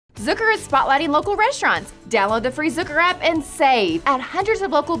Zucker is spotlighting local restaurants. Download the free Zucker app and save at hundreds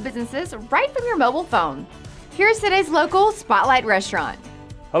of local businesses right from your mobile phone. Here's today's local Spotlight restaurant.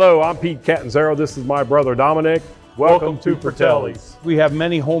 Hello, I'm Pete Catanzaro. This is my brother Dominic. Welcome to Fratelli's. We have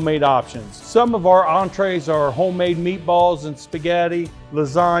many homemade options. Some of our entrees are homemade meatballs and spaghetti,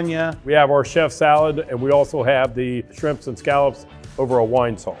 lasagna. We have our chef salad, and we also have the shrimps and scallops over a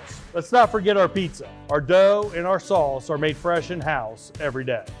wine sauce. Let's not forget our pizza. Our dough and our sauce are made fresh in-house every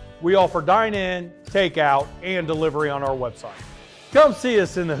day. We offer dine-in, takeout, and delivery on our website. Come see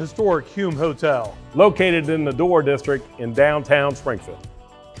us in the historic Hume Hotel, Located in the Door District in downtown Springfield.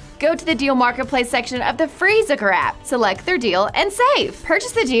 Go to the Deal Marketplace section of the free Zucker app, select their deal, and save.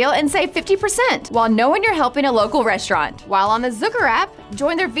 Purchase the deal and save 50% while knowing you're helping a local restaurant. While on the Zucker app,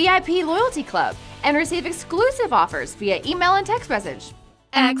 join their VIP loyalty club and receive exclusive offers via email and text message.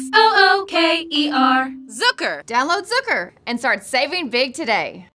 XOOKER. Zucker! Download Zucker and start saving big today.